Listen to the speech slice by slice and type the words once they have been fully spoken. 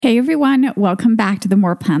Hey everyone, welcome back to the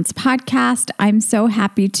More Plants podcast. I'm so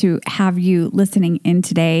happy to have you listening in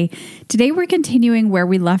today. Today we're continuing where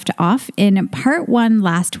we left off in part 1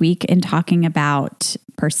 last week in talking about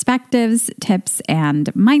perspectives, tips,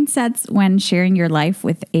 and mindsets when sharing your life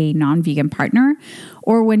with a non-vegan partner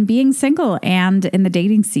or when being single and in the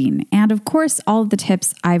dating scene. And of course, all of the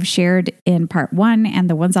tips I've shared in part 1 and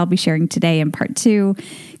the ones I'll be sharing today in part 2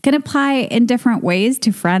 can apply in different ways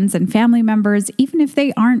to friends and family members, even if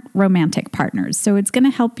they aren't romantic partners. So it's going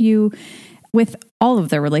to help you with all of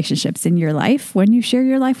the relationships in your life when you share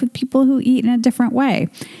your life with people who eat in a different way.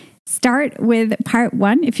 Start with part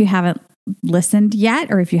 1 if you haven't listened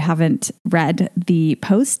yet, or if you haven't read the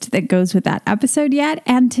post that goes with that episode yet.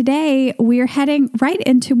 And today we're heading right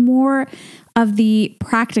into more of the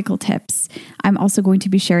practical tips. I'm also going to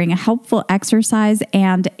be sharing a helpful exercise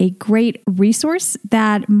and a great resource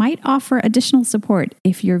that might offer additional support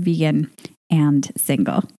if you're vegan and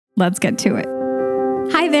single. Let's get to it.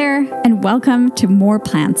 Hi there, and welcome to More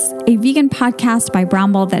Plants, a vegan podcast by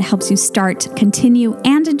Bramble that helps you start, continue,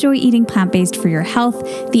 and enjoy eating plant-based for your health,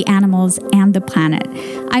 the animals, and the planet.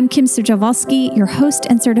 I'm Kim Sujawalski, your host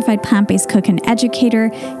and certified plant-based cook and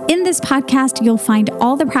educator. In this podcast, you'll find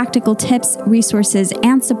all the practical tips, resources,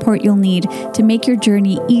 and support you'll need to make your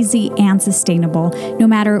journey easy and sustainable, no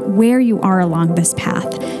matter where you are along this path.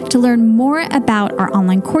 To learn more about our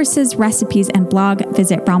online courses, recipes, and blog,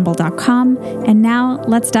 visit bramble.com. And now,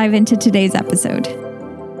 let's dive into today's episode.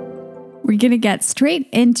 We're going to get straight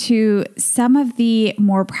into some of the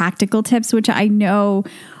more practical tips, which I know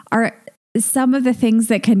are some of the things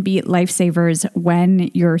that can be lifesavers when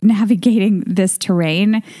you're navigating this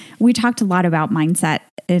terrain. We talked a lot about mindset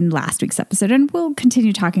in last week's episode, and we'll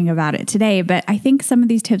continue talking about it today, but I think some of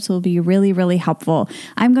these tips will be really, really helpful.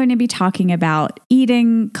 I'm going to be talking about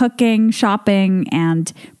eating, cooking, shopping,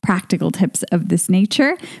 and practical tips of this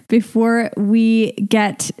nature. Before we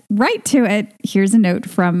get right to it, here's a note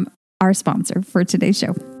from our sponsor for today's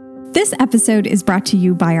show. This episode is brought to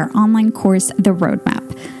you by our online course, The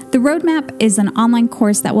Roadmap. The Roadmap is an online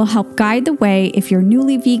course that will help guide the way if you're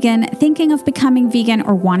newly vegan, thinking of becoming vegan,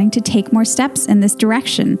 or wanting to take more steps in this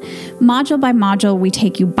direction. Module by module, we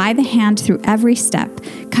take you by the hand through every step,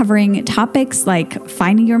 covering topics like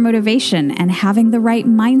finding your motivation and having the right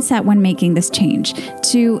mindset when making this change,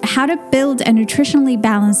 to how to build a nutritionally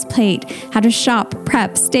balanced plate, how to shop,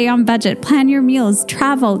 prep, stay on budget, plan your meals,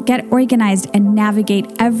 travel, get organized, and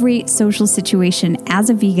navigate every social situation as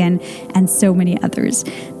a vegan, and so many others.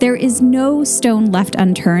 There is no stone left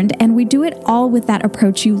unturned, and we do it all with that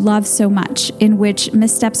approach you love so much, in which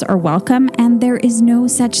missteps are welcome and there is no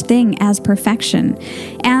such thing as perfection.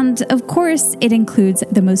 And of course, it includes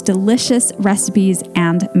the most delicious recipes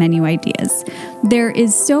and menu ideas. There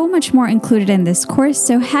is so much more included in this course,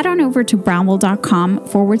 so head on over to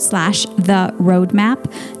bramble.com/the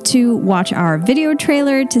roadmap to watch our video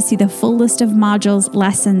trailer, to see the full list of modules,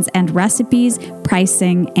 lessons, and recipes,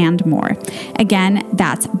 pricing, and more. Again,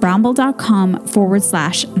 that's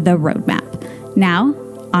bramble.com/the roadmap. Now,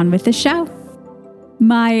 on with the show.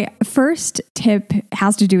 My first tip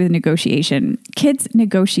has to do with negotiation. Kids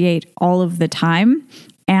negotiate all of the time.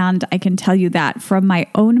 And I can tell you that from my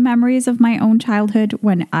own memories of my own childhood,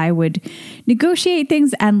 when I would negotiate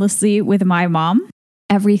things endlessly with my mom,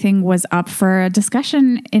 everything was up for a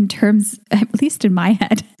discussion in terms, at least in my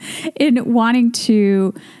head, in wanting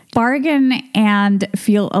to bargain and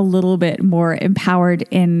feel a little bit more empowered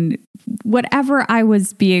in whatever I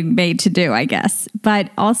was being made to do, I guess. But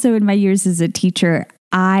also in my years as a teacher,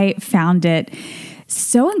 I found it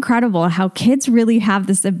so incredible how kids really have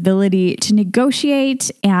this ability to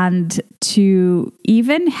negotiate and to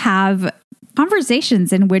even have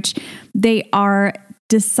conversations in which they are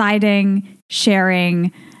deciding,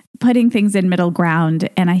 sharing, putting things in middle ground.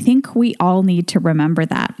 And I think we all need to remember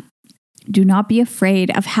that. Do not be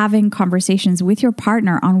afraid of having conversations with your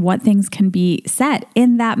partner on what things can be said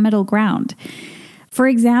in that middle ground. For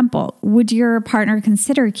example, would your partner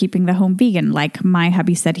consider keeping the home vegan like my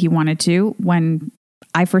hubby said he wanted to when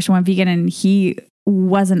I first went vegan and he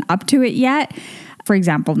wasn't up to it yet? For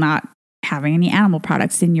example, not having any animal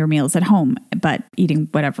products in your meals at home, but eating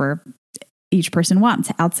whatever each person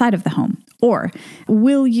wants outside of the home. Or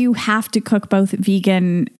will you have to cook both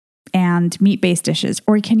vegan and meat-based dishes?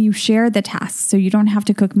 Or can you share the tasks so you don't have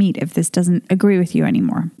to cook meat if this doesn't agree with you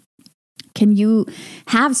anymore? Can you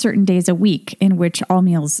have certain days a week in which all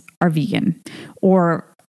meals are vegan? Or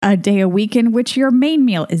a day a week in which your main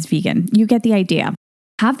meal is vegan? You get the idea.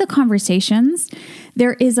 Have the conversations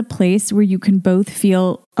there is a place where you can both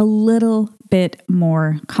feel a little bit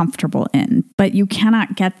more comfortable in, but you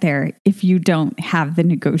cannot get there if you don't have the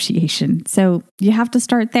negotiation. So you have to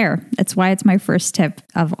start there. That's why it's my first tip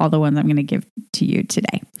of all the ones I'm going to give to you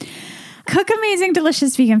today. Cook amazing,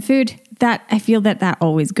 delicious vegan food. That I feel that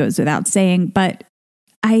always goes without saying, but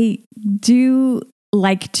I do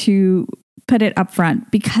like to put it up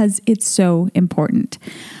front because it's so important.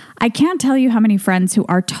 I can't tell you how many friends who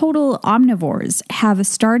are total omnivores have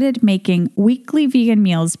started making weekly vegan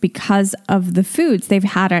meals because of the foods they've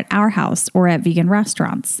had at our house or at vegan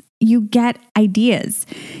restaurants. You get ideas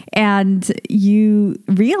and you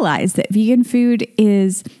realize that vegan food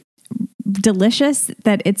is delicious,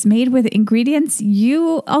 that it's made with ingredients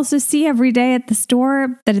you also see every day at the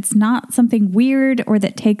store, that it's not something weird or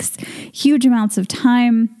that takes huge amounts of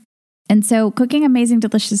time. And so cooking amazing,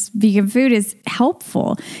 delicious vegan food is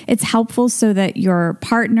helpful. It's helpful so that your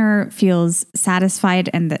partner feels satisfied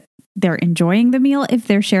and that they're enjoying the meal if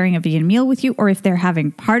they're sharing a vegan meal with you, or if they're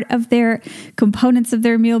having part of their components of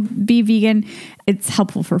their meal be vegan. It's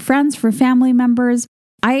helpful for friends, for family members.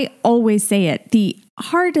 I always say it, the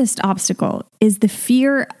hardest obstacle is the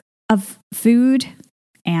fear of food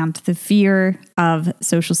and the fear of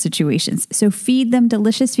social situations. So feed them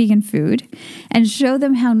delicious vegan food and show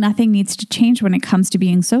them how nothing needs to change when it comes to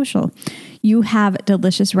being social. You have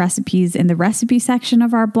delicious recipes in the recipe section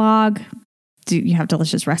of our blog. You have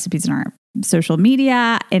delicious recipes in our social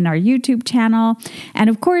media, in our YouTube channel. And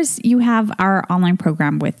of course, you have our online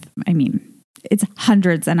program with, it's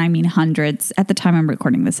hundreds, and I mean hundreds. At the time I'm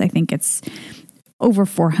recording this, I think it's over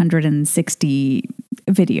 460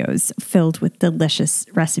 videos filled with delicious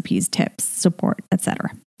recipes, tips, support,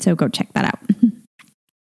 etc. So go check that out.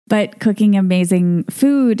 But cooking amazing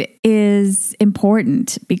food is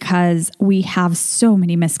important because we have so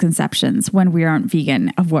many misconceptions when we aren't vegan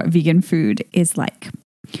of what vegan food is like.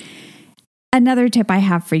 Another tip I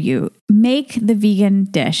have for you, make the vegan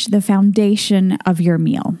dish the foundation of your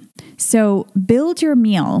meal. So build your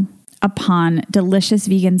meal upon delicious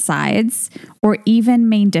vegan sides or even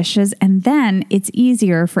main dishes, and then it's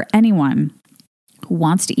easier for anyone who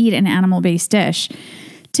wants to eat an animal-based dish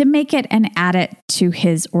to make it and add it to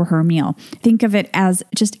his or her meal. Think of it as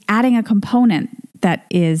just adding a component that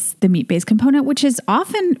is the meat-based component, which is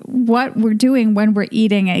often what we're doing when we're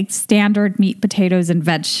eating a standard meat, potatoes, and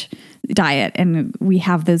veg diet, and we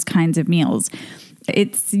have those kinds of meals.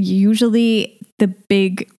 It's usually the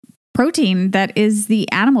big protein that is the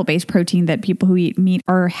animal-based protein that people who eat meat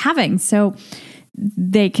are having. So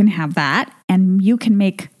they can have that, and you can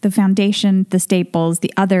make the foundation, the staples,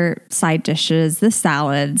 the other side dishes, the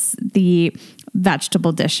salads, the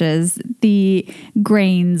vegetable dishes, the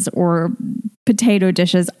grains or potato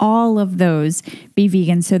dishes, all of those be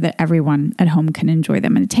vegan so that everyone at home can enjoy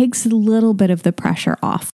them. And it takes a little bit of the pressure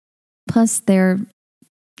off. Plus, they're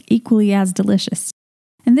equally as delicious.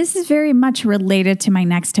 And this is very much related to my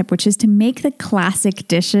next tip, which is to make the classic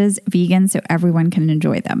dishes vegan so everyone can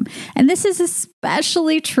enjoy them. And this is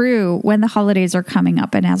especially true when the holidays are coming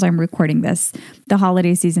up. And as I'm recording this, the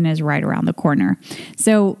holiday season is right around the corner.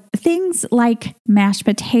 So things like mashed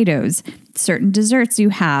potatoes, certain desserts you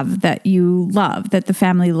have that you love, that the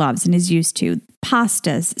family loves and is used to,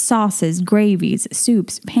 pastas, sauces, gravies,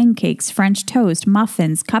 soups, pancakes, French toast,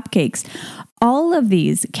 muffins, cupcakes. All of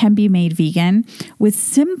these can be made vegan with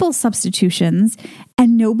simple substitutions,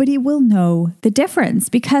 and nobody will know the difference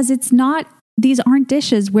because these aren't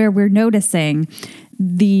dishes where we're noticing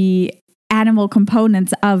the animal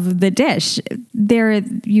components of the dish. They're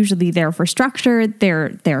usually there for structure, they're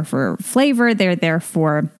there for flavor, they're there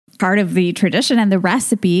for part of the tradition and the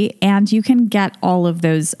recipe, and you can get all of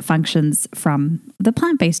those functions from the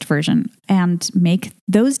plant-based version and make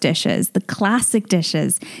those dishes, the classic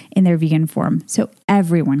dishes, in their vegan form so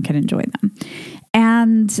everyone can enjoy them.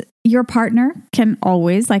 And your partner can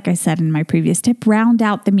always, like I said in my previous tip, round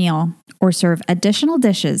out the meal or serve additional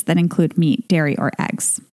dishes that include meat, dairy, or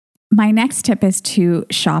eggs. My next tip is to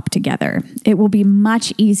shop together. It will be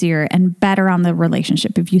much easier and better on the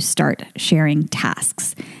relationship if you start sharing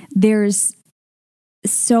tasks. There's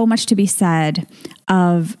so much to be said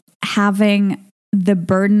of having the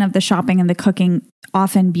burden of the shopping and the cooking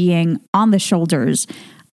often being on the shoulders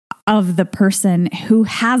of the person who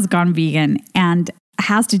has gone vegan and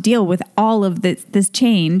has to deal with all of this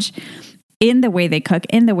change in the way they cook,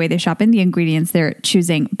 in the way they shop, in the ingredients they're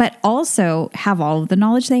choosing, but also have all of the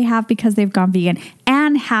knowledge they have because they've gone vegan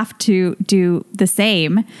and have to do the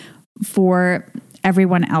same for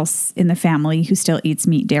everyone else in the family who still eats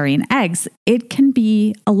meat, dairy, and eggs. It can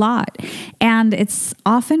be a lot. And it's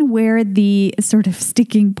often where the sort of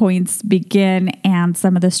sticking points begin and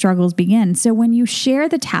some of the struggles begin. So when you share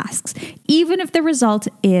the tasks, even if the result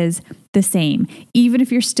is the same, even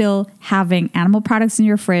if you're still having animal products in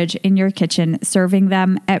your fridge, in your kitchen, serving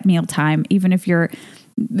them at mealtime, even if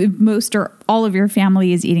most or all of your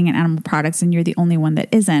family is eating animal products and you're the only one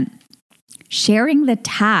that isn't, sharing the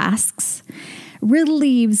tasks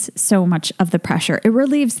relieves so much of the pressure. It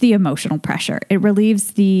relieves the emotional pressure. It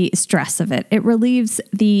relieves the stress of it. It relieves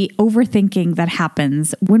the overthinking that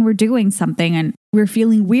happens when we're doing something and we're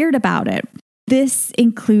feeling weird about it. This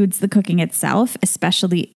includes the cooking itself,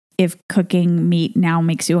 especially if cooking meat now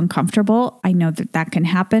makes you uncomfortable. I know that can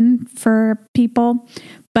happen for people,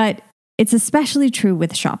 but it's especially true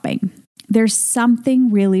with shopping. There's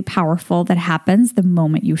something really powerful that happens the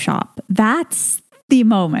moment you shop. That's the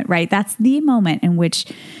moment, right? That's the moment in which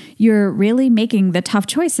you're really making the tough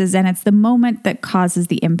choices. And it's the moment that causes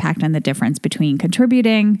the impact and the difference between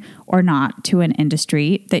contributing or not to an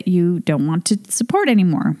industry that you don't want to support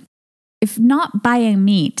anymore. If not buying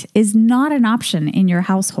meat is not an option in your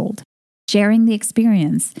household, sharing the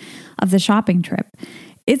experience of the shopping trip,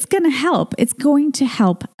 it's going to help. It's going to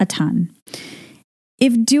help a ton.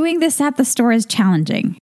 If doing this at the store is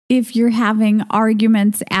challenging, if you're having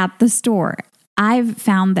arguments at the store, I've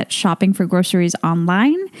found that shopping for groceries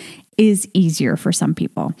online is easier for some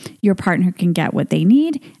people. Your partner can get what they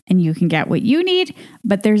need and you can get what you need,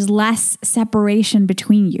 but there's less separation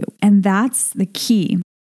between you. And that's the key.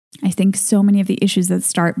 I think so many of the issues that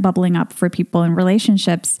start bubbling up for people in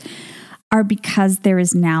relationships are because there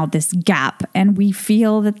is now this gap, and we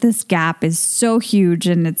feel that this gap is so huge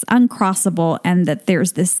and it's uncrossable, and that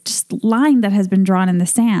there's this just line that has been drawn in the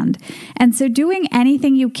sand. And so doing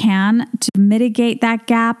anything you can to mitigate that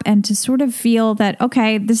gap and to sort of feel that,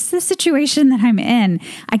 okay, this is the situation that I'm in.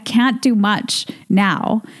 I can't do much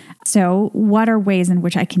now. So what are ways in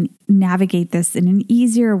which I can navigate this in an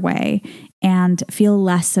easier way and feel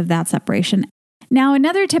less of that separation? Now,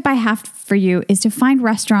 another tip I have for you is to find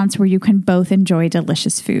restaurants where you can both enjoy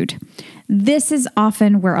delicious food. This is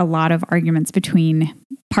often where a lot of arguments between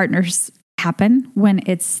partners happen when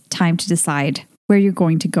it's time to decide where you're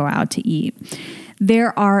going to go out to eat.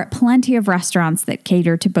 There are plenty of restaurants that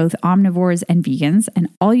cater to both omnivores and vegans, and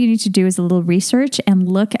all you need to do is a little research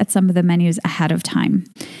and look at some of the menus ahead of time.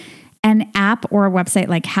 An app or a website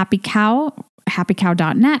like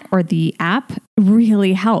happycow.net or the app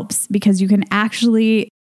really helps, because you can actually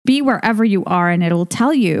be wherever you are and it'll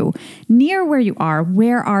tell you near where you are,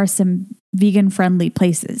 where are some vegan friendly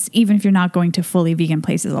places, even if you're not going to fully vegan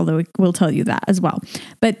places, although it will tell you that as well.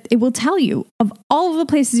 But it will tell you of all of the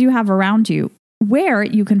places you have around you where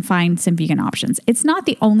you can find some vegan options. It's not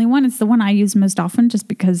the only one. It's the one I use most often just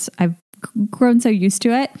because I've grown so used to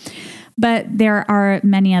it. But there are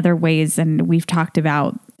many other ways, and we've talked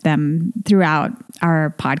about them throughout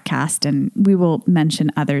our podcast, and we will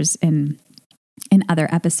mention others in other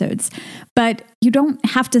episodes. But you don't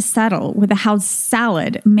have to settle with a house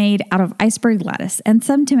salad made out of iceberg lettuce and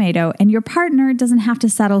some tomato, and your partner doesn't have to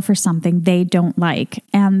settle for something they don't like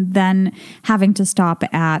and then having to stop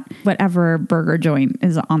at whatever burger joint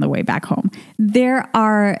is on the way back home. There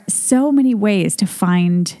are so many ways to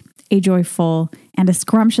find a joyful and a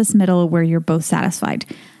scrumptious middle where you're both satisfied.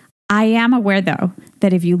 I am aware, though,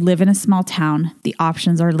 that if you live in a small town, the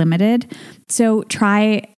options are limited. So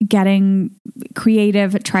try getting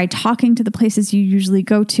creative. Try talking to the places you usually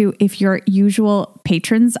go to. If you're usual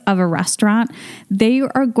patrons of a restaurant, they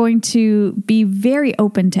are going to be very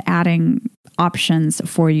open to adding options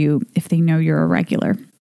for you if they know you're a regular.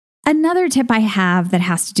 Another tip I have that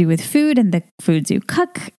has to do with food and the foods you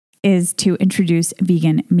cook is to introduce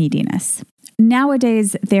vegan meatiness.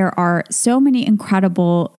 Nowadays, there are so many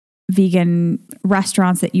incredible vegan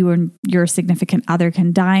restaurants that you and your significant other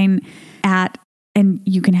can dine at, and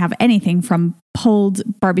you can have anything from pulled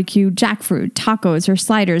barbecue jackfruit, tacos, or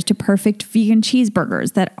sliders to perfect vegan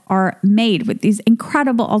cheeseburgers that are made with these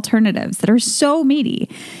incredible alternatives that are so meaty.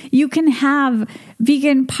 You can have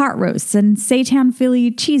vegan pot roasts and seitan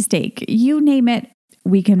Philly cheesesteak. You name it,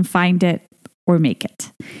 we can find it or make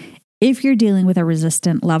it. If you're dealing with a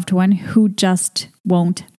resistant loved one who just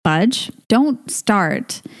won't budge, don't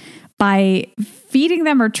start by feeding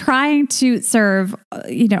them or trying to serve,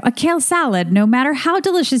 a kale salad, no matter how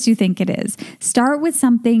delicious you think it is. Start with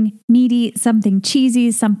something meaty, something cheesy,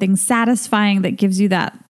 something satisfying that gives you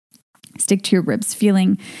that stick to your ribs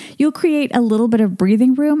feeling. You'll create a little bit of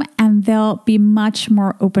breathing room, and they'll be much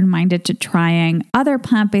more open-minded to trying other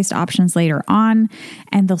plant-based options later on.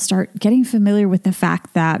 And they'll start getting familiar with the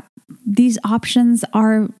fact that these options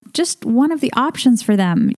are just one of the options for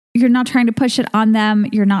them. You're not trying to push it on them.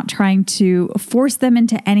 You're not trying to force them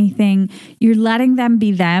into anything. You're letting them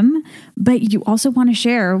be them, but you also want to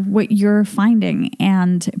share what you're finding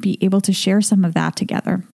and be able to share some of that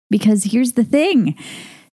together. Because here's the thing,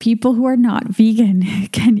 people who are not vegan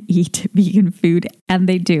can eat vegan food, and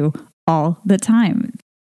they do all the time.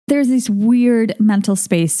 There's this weird mental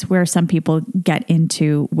space where some people get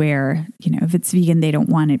into where, if it's vegan, they don't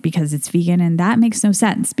want it because it's vegan. And that makes no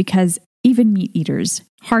sense, because even meat eaters,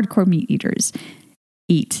 hardcore meat eaters,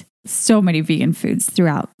 eat so many vegan foods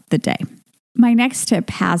throughout the day. My next tip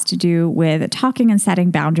has to do with talking and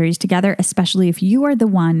setting boundaries together, especially if you are the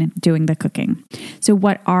one doing the cooking. So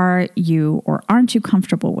what are you or aren't you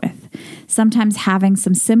comfortable with? Sometimes having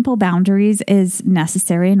some simple boundaries is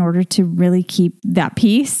necessary in order to really keep that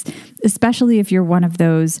peace, especially if you're one of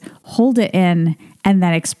those hold it in and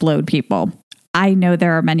then explode people. I know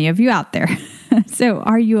there are many of you out there. So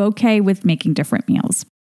are you okay with making different meals?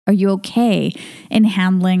 Are you okay in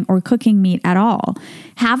handling or cooking meat at all?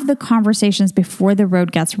 Have the conversations before the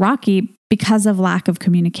road gets rocky because of lack of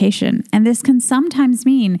communication. And this can sometimes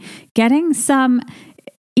mean getting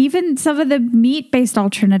even some of the meat-based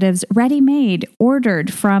alternatives ready-made,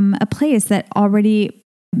 ordered from a place that already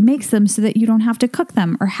makes them so that you don't have to cook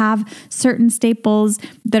them, or have certain staples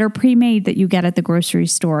that are pre-made that you get at the grocery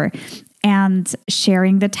store. And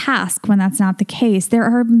sharing the task when that's not the case. There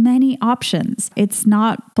are many options. It's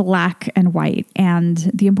not black and white. And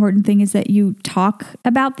the important thing is that you talk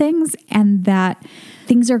about things and that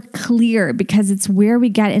things are clear, because it's where we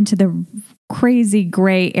get into the crazy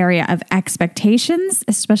gray area of expectations,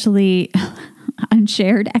 especially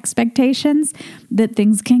unshared expectations, that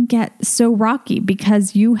things can get so rocky,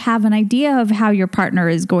 because you have an idea of how your partner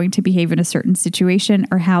is going to behave in a certain situation,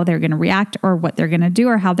 or how they're going to react, or what they're going to do,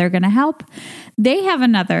 or how they're going to help. They have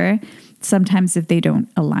another. Sometimes if they don't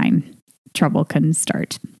align, trouble can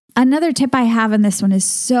start. Another tip I have, and this one is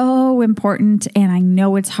so important, and I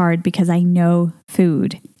know it's hard because I know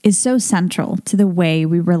food is so central to the way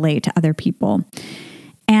we relate to other people.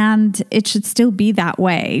 And it should still be that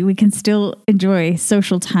way. We can still enjoy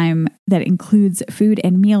social time that includes food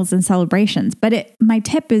and meals and celebrations. But my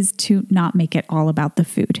tip is to not make it all about the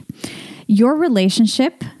food. Your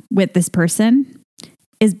relationship with this person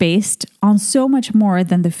is based on so much more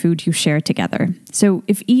than the food you share together. So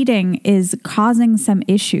if eating is causing some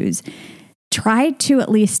issues, try to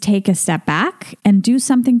at least take a step back and do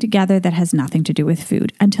something together that has nothing to do with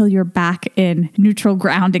food until you're back in neutral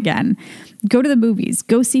ground again. Go to the movies,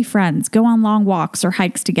 go see friends, go on long walks or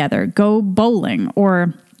hikes together, go bowling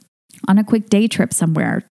or on a quick day trip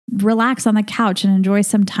somewhere. Relax on the couch and enjoy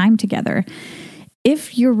some time together.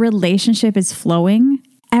 If your relationship is flowing,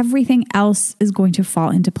 everything else is going to fall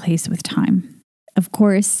into place with time. Of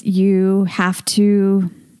course, you have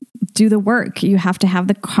to do the work. You have to have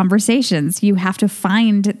the conversations. You have to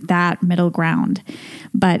find that middle ground,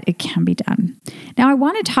 but it can be done. Now, I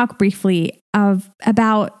want to talk briefly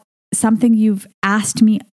about something you've asked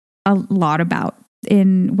me a lot about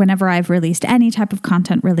whenever I've released any type of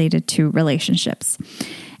content related to relationships.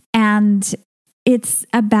 And it's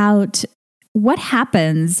about what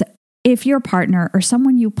happens if your partner or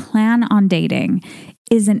someone you plan on dating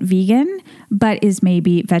isn't vegan, but is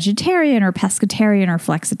maybe vegetarian or pescatarian or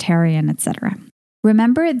flexitarian, etc.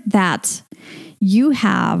 Remember that you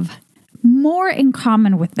have more in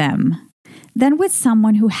common with them than with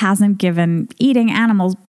someone who hasn't given eating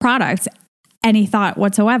animal products any thought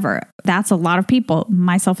whatsoever. That's a lot of people,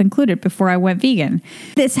 myself included, before I went vegan.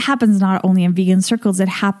 This happens not only in vegan circles, it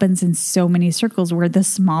happens in so many circles where the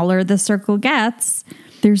smaller the circle gets,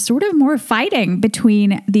 there's sort of more fighting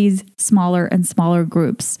between these smaller and smaller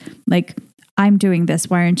groups. Like, I'm doing this,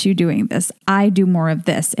 why aren't you doing this? I do more of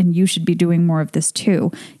this, and you should be doing more of this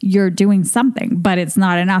too. You're doing something, but it's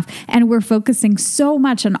not enough. And we're focusing so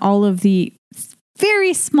much on all of the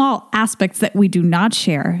very small aspects that we do not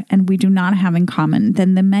share and we do not have in common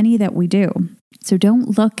than the many that we do. So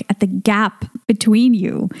don't look at the gap between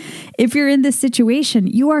you. If you're in this situation,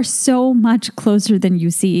 you are so much closer than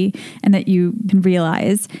you see and that you can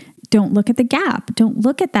realize. Don't look at the gap. Don't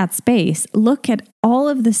look at that space. Look at all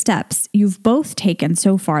of the steps you've both taken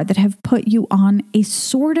so far that have put you on a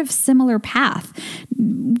sort of similar path,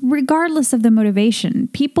 regardless of the motivation.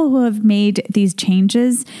 People who have made these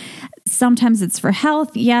changes, sometimes it's for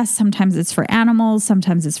health, yes, sometimes it's for animals,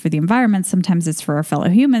 sometimes it's for the environment, sometimes it's for our fellow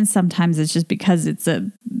humans, sometimes it's just because it's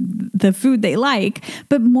the food they like.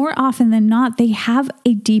 But more often than not, they have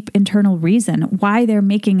a deep internal reason why they're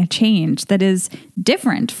making a change that is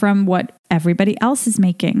different from what everybody else is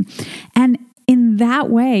making. And in in that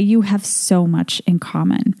way, you have so much in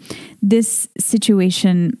common. This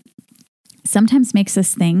situation sometimes makes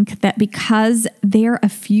us think that because they're a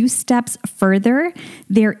few steps further,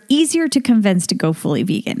 they're easier to convince to go fully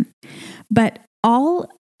vegan. But all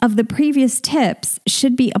of the previous tips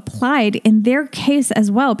should be applied in their case as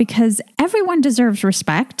well, because everyone deserves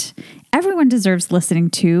respect. Everyone deserves listening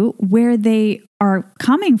to where they are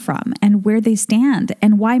coming from and where they stand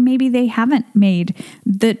and why maybe they haven't made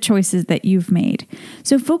the choices that you've made.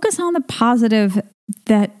 So focus on the positive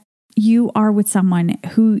that you are with someone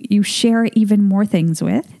who you share even more things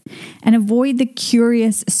with, and avoid the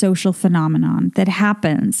curious social phenomenon that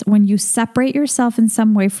happens when you separate yourself in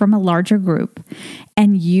some way from a larger group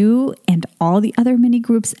and you and all the other mini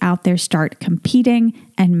groups out there start competing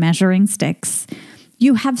and measuring sticks.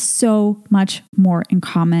 You have so much more in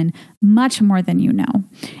common, much more than you know.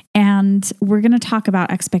 And we're going to talk about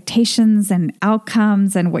expectations and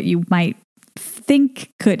outcomes and what you might think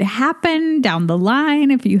could happen down the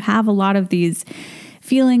line if you have a lot of these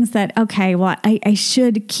feelings that, okay, well, I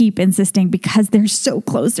should keep insisting because they're so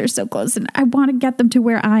close, and I want to get them to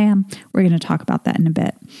where I am. We're going to talk about that in a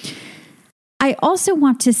bit. I also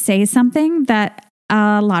want to say something that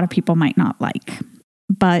a lot of people might not like,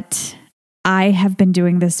 but I have been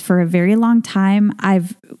doing this for a very long time.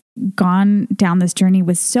 I've gone down this journey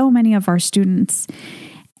with so many of our students.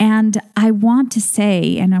 And I want to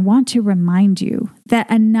say, and I want to remind you that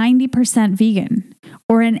a 90% vegan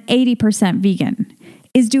or an 80% vegan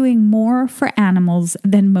is doing more for animals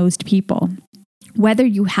than most people. Whether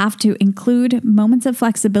you have to include moments of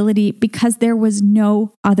flexibility because there was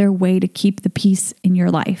no other way to keep the peace in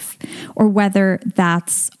your life, or whether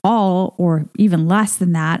that's all or even less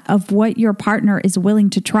than that of what your partner is willing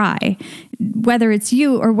to try, whether it's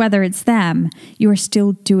you or whether it's them, you are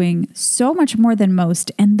still doing so much more than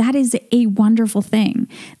most. And that is a wonderful thing.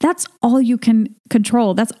 That's all you can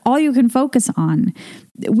control. That's all you can focus on.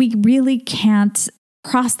 We really can't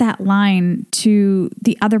cross that line to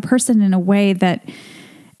the other person in a way that,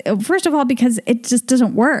 first of all, because it just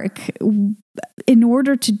doesn't work. In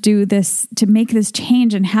order to do this, to make this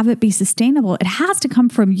change and have it be sustainable, it has to come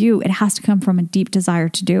from you. It has to come from a deep desire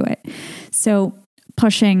to do it. So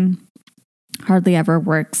pushing hardly ever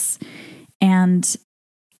works. And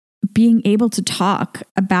being able to talk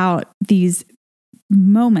about these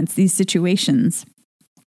moments, these situations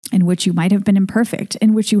in which you might have been imperfect,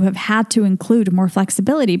 in which you have had to include more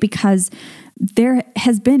flexibility because there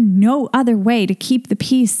has been no other way to keep the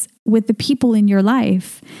peace with the people in your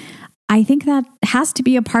life. I think that has to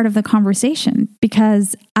be a part of the conversation,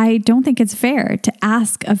 because I don't think it's fair to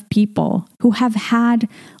ask of people who have had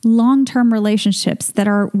long-term relationships that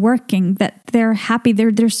are working, that they're happy,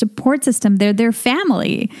 they're their support system, they're their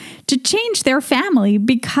family, to change their family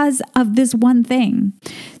because of this one thing.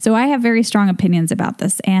 So I have very strong opinions about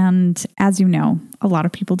this. And as you know, a lot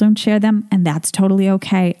of people don't share them, and that's totally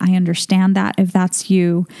okay. I understand that if that's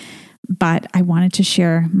you. But I wanted to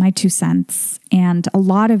share my 2 cents. And a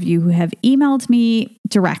lot of you who have emailed me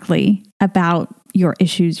directly about your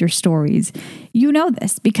issues, your stories, you know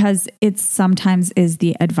this because it sometimes is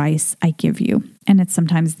the advice I give you. And it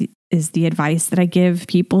sometimes is the advice that I give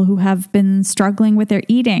people who have been struggling with their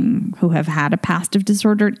eating, who have had a past of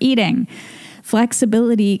disordered eating.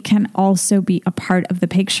 Flexibility can also be a part of the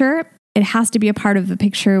picture. It has to be a part of the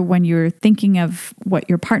picture when you're thinking of what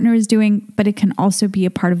your partner is doing, but it can also be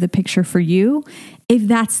a part of the picture for you if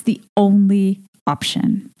that's the only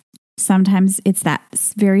option. Sometimes it's that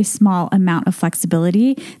very small amount of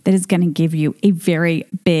flexibility that is going to give you a very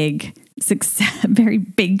big success, very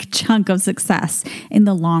big chunk of success in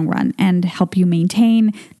the long run, and help you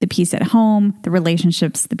maintain the peace at home, the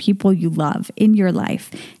relationships, the people you love in your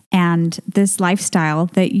life, and this lifestyle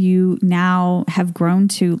that you now have grown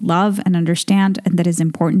to love and understand, and that is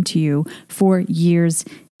important to you for years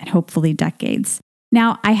and hopefully decades.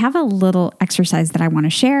 Now, I have a little exercise that I want to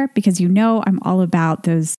share because you know I'm all about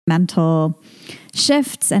those mental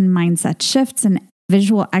shifts and mindset shifts and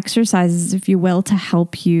visual exercises, if you will, to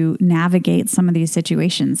help you navigate some of these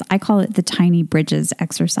situations. I call it the tiny bridges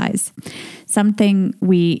exercise. Something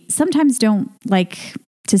we sometimes don't like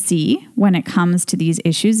to see when it comes to these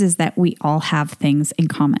issues is that we all have things in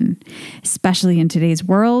common, especially in today's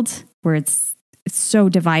world where it's so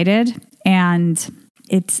divided, and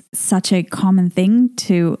it's such a common thing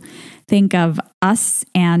to think of us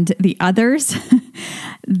and the others.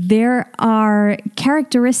 There are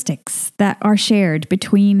characteristics that are shared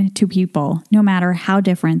between two people, no matter how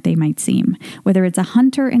different they might seem. Whether it's a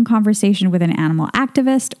hunter in conversation with an animal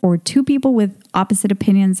activist or two people with opposite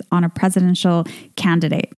opinions on a presidential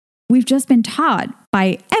candidate. we've just been taught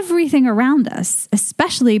by everything around us,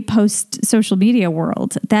 especially post-social media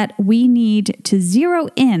world, that we need to zero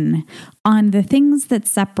in on the things that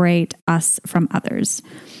separate us from others.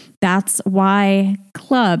 That's why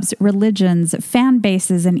clubs, religions, fan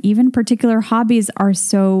bases, and even particular hobbies are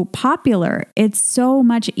so popular. It's so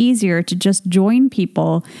much easier to just join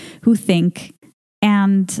people who think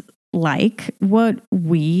and like what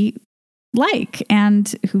we like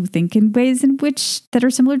and who think in ways in which that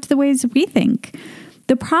are similar to the ways we think.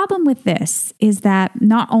 The problem with this is that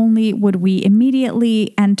not only would we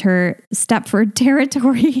immediately enter Stepford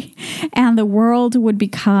territory and the world would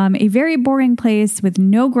become a very boring place with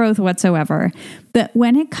no growth whatsoever, but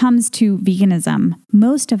when it comes to veganism,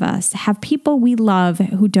 most of us have people we love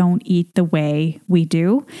who don't eat the way we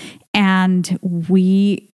do, and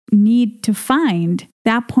we need to find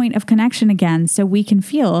that point of connection again so we can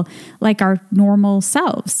feel like our normal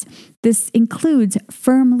selves. This includes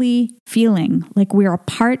firmly feeling like we're a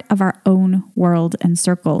part of our own world and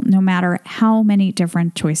circle, no matter how many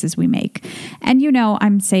different choices we make. And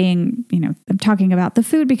I'm talking about the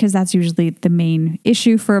food because that's usually the main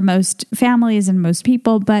issue for most families and most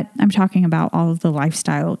people, but I'm talking about all of the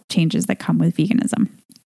lifestyle changes that come with veganism.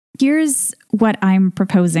 Here's what I'm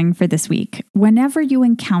proposing for this week. Whenever you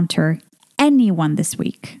encounter anyone this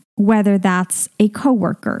week, whether that's a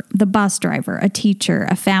coworker, the bus driver, a teacher,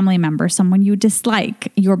 a family member, someone you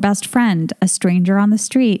dislike, your best friend, a stranger on the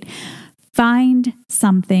street, find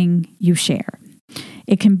something you share.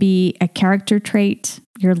 It can be a character trait,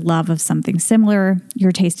 your love of something similar,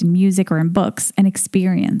 your taste in music or in books, an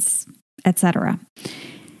experience, etc.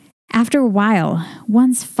 After a while,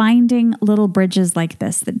 once finding little bridges like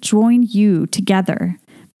this that join you together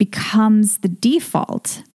becomes the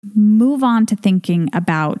default, move on to thinking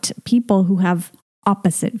about people who have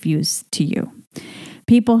opposite views to you.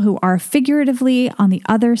 People who are figuratively on the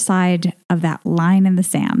other side of that line in the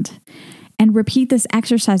sand. And repeat this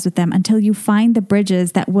exercise with them until you find the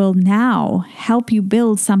bridges that will now help you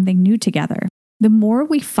build something new together. The more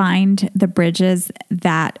we find the bridges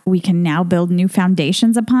that we can now build new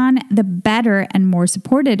foundations upon, the better and more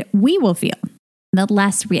supported we will feel. The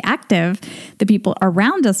less reactive the people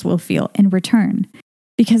around us will feel in return.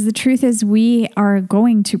 Because the truth is, we are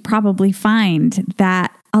going to probably find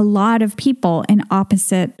that a lot of people in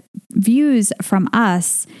opposite views from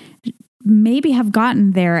us maybe have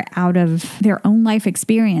gotten there out of their own life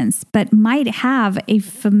experience, but might have a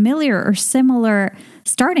familiar or similar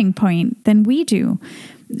starting point than we do.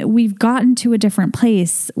 We've gotten to a different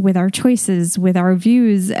place with our choices, with our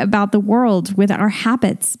views about the world, with our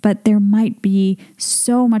habits, but there might be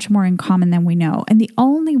so much more in common than we know. And the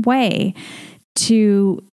only way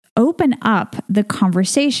to open up the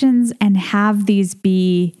conversations and have these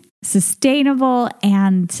be sustainable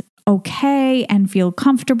and okay and feel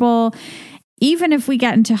comfortable, even if we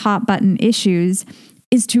get into hot button issues,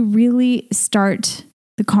 is to really start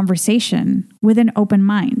the conversation with an open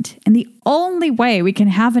mind. And the only way we can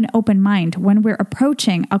have an open mind when we're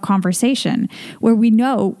approaching a conversation where we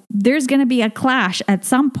know there's going to be a clash at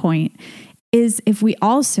some point is if we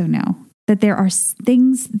also know that there are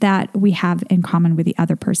things that we have in common with the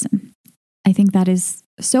other person. I think that is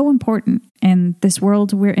so important in this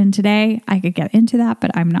world we're in today. I could get into that,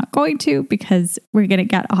 but I'm not going to because we're going to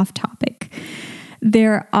get off topic.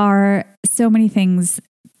 There are so many things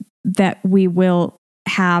that we will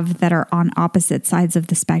have that are on opposite sides of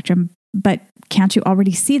the spectrum, but can't you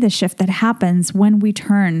already see the shift that happens when we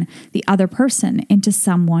turn the other person into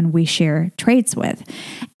someone we share traits with?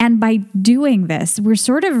 And by doing this, we're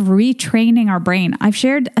sort of retraining our brain. I've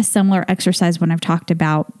shared a similar exercise when I've talked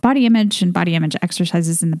about body image and body image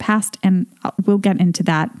exercises in the past, and we'll get into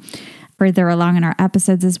that further along in our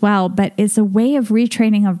episodes as well. But it's a way of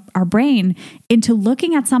retraining of our brain into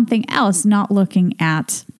looking at something else, not looking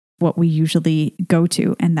at what we usually go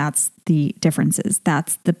to. And that's the differences.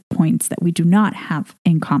 That's the points that we do not have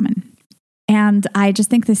in common. And I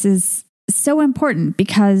just think this is so important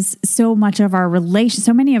because so many of our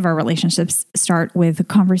relationships start with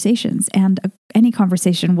conversations, and any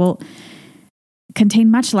conversation will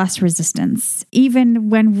contain much less resistance. Even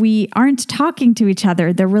when we aren't talking to each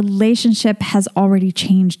other, the relationship has already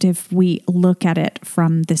changed if we look at it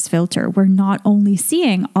from this filter. We're not only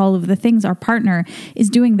seeing all of the things our partner is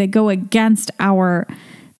doing that go against our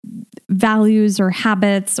values or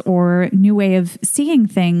habits or new way of seeing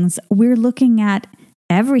things, we're looking at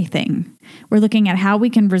everything. We're looking at how we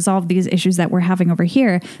can resolve these issues that we're having over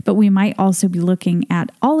here, but we might also be looking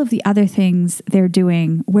at all of the other things they're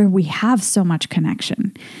doing where we have so much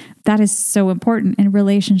connection. That is so important in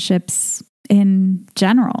relationships in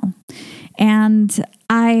general. And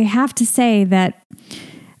I have to say that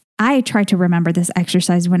I try to remember this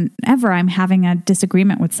exercise whenever I'm having a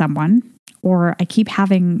disagreement with someone, or I keep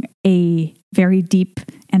having a very deep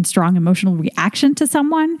and strong emotional reaction to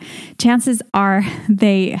someone. Chances are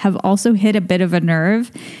they have also hit a bit of a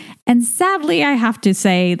nerve. And sadly, I have to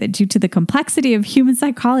say that due to the complexity of human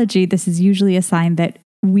psychology, this is usually a sign that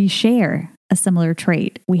we share a similar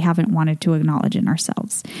trait we haven't wanted to acknowledge in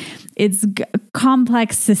ourselves. It's a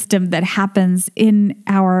complex system that happens in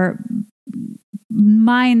our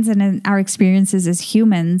minds and in our experiences as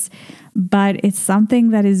humans, but it's something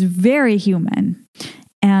that is very human.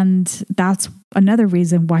 And that's another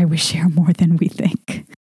reason why we share more than we think.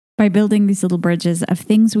 By building these little bridges of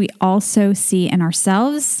things we also see in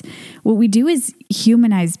ourselves, what we do is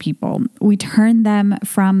humanize people. We turn them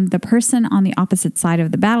from the person on the opposite side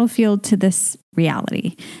of the battlefield to this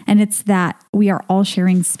reality. And it's that we are all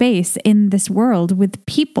sharing space in this world with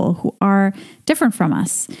people who are different from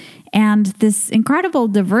us. And this incredible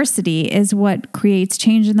diversity is what creates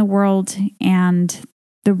change in the world. And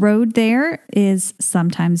the road there is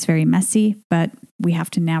sometimes very messy, but we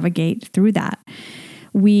have to navigate through that.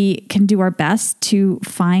 We can do our best to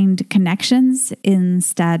find connections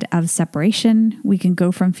instead of separation. We can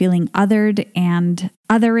go from feeling othered and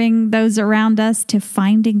othering those around us to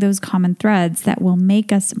finding those common threads that will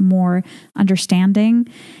make us more understanding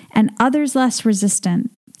and others less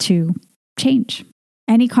resistant to change.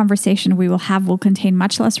 Any conversation we will have will contain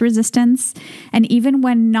much less resistance. And even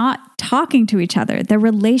when not talking to each other, the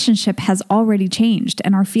relationship has already changed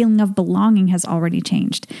and our feeling of belonging has already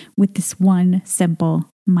changed with this one simple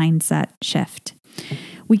mindset shift.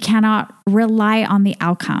 We cannot rely on the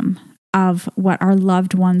outcome of what our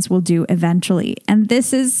loved ones will do eventually. And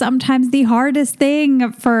this is sometimes the hardest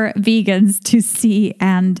thing for vegans to see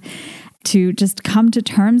and to just come to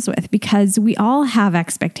terms with, because we all have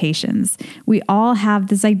expectations. We all have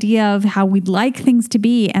this idea of how we'd like things to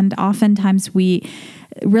be. And oftentimes we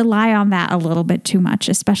rely on that a little bit too much,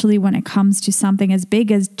 especially when it comes to something as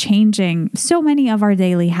big as changing so many of our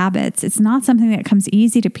daily habits. It's not something that comes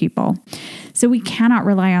easy to people. So we cannot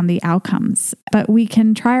rely on the outcomes, but we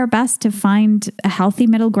can try our best to find a healthy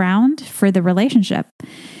middle ground for the relationship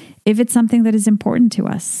if it's something that is important to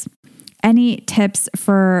us. Any tips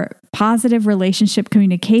for positive relationship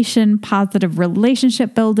communication, positive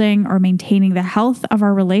relationship building, or maintaining the health of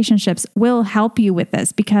our relationships will help you with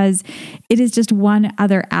this, because it is just one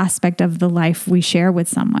other aspect of the life we share with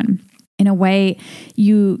someone. In a way,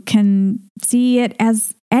 you can see it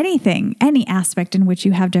as anything, any aspect in which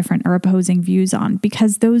you have different or opposing views on,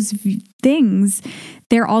 because those things,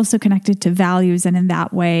 they're also connected to values. And in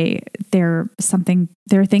that way, there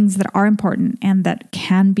are things that are important and that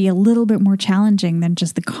can be a little bit more challenging than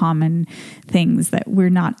just the common things that we're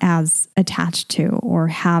not as attached to or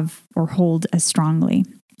have or hold as strongly.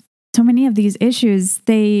 So many of these issues,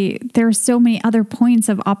 there are so many other points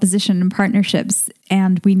of opposition and partnerships,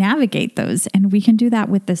 and we navigate those, and we can do that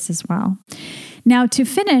with this as well. Now, to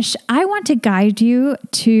finish, I want to guide you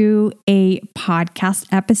to a podcast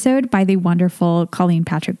episode by the wonderful Colleen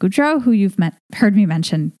Patrick Goudreau, who you've heard me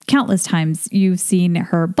mention countless times. You've seen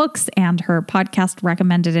her books and her podcast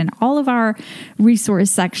recommended in all of our resource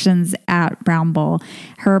sections at Brown Bull.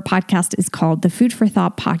 Her podcast is called the Food for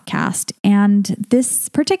Thought Podcast. And this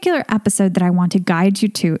particular episode that I want to guide you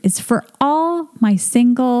to is for all my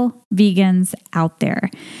single vegans out there.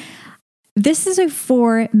 This is a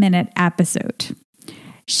 4-minute episode.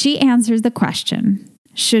 She answers the question,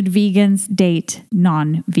 should vegans date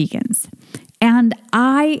non-vegans? And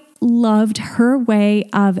I loved her way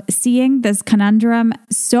of seeing this conundrum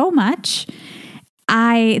so much.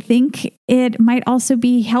 I think it might also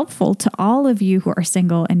be helpful to all of you who are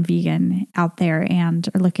single and vegan out there and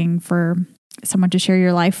are looking for someone to share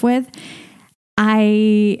your life with.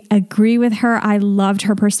 I agree with her. I loved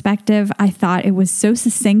her perspective. I thought it was so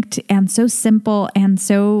succinct and so simple and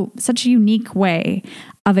such a unique way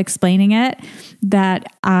of explaining it that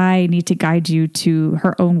I need to guide you to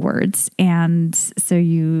her own words. And so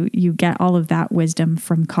you get all of that wisdom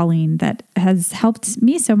from Colleen that has helped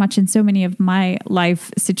me so much in so many of my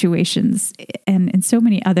life situations and in so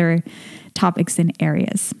many other topics and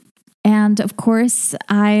areas. And of course,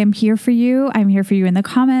 I am here for you. I'm here for you in the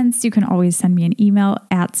comments. You can always send me an email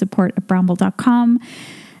at support@brownbull.com.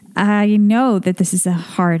 I know that this is a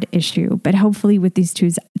hard issue, but hopefully with these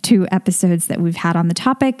two episodes that we've had on the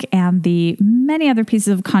topic and the many other pieces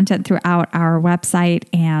of content throughout our website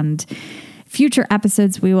and future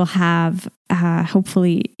episodes we will have,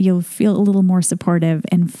 hopefully you'll feel a little more supportive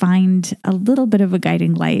and find a little bit of a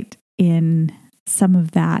guiding light in some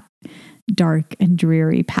of that dark and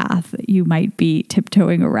dreary path that you might be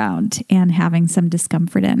tiptoeing around and having some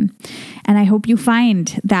discomfort in. And I hope you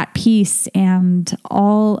find that peace and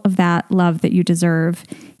all of that love that you deserve,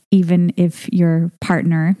 even if your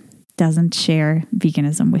partner doesn't share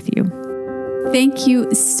veganism with you. Thank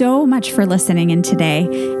you so much for listening in today.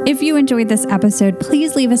 If you enjoyed this episode,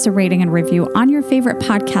 please leave us a rating and review on your favorite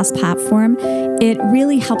podcast platform. It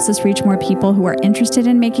really helps us reach more people who are interested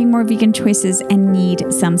in making more vegan choices and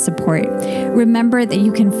need some support. Remember that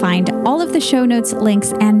you can find all of the show notes,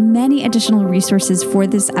 links, and many additional resources for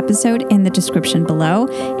this episode in the description below.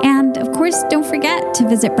 And of course, don't forget to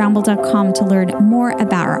visit brownbill.com to learn more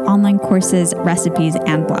about our online courses, recipes,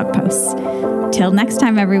 and blog posts. Till next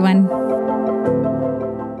time, everyone.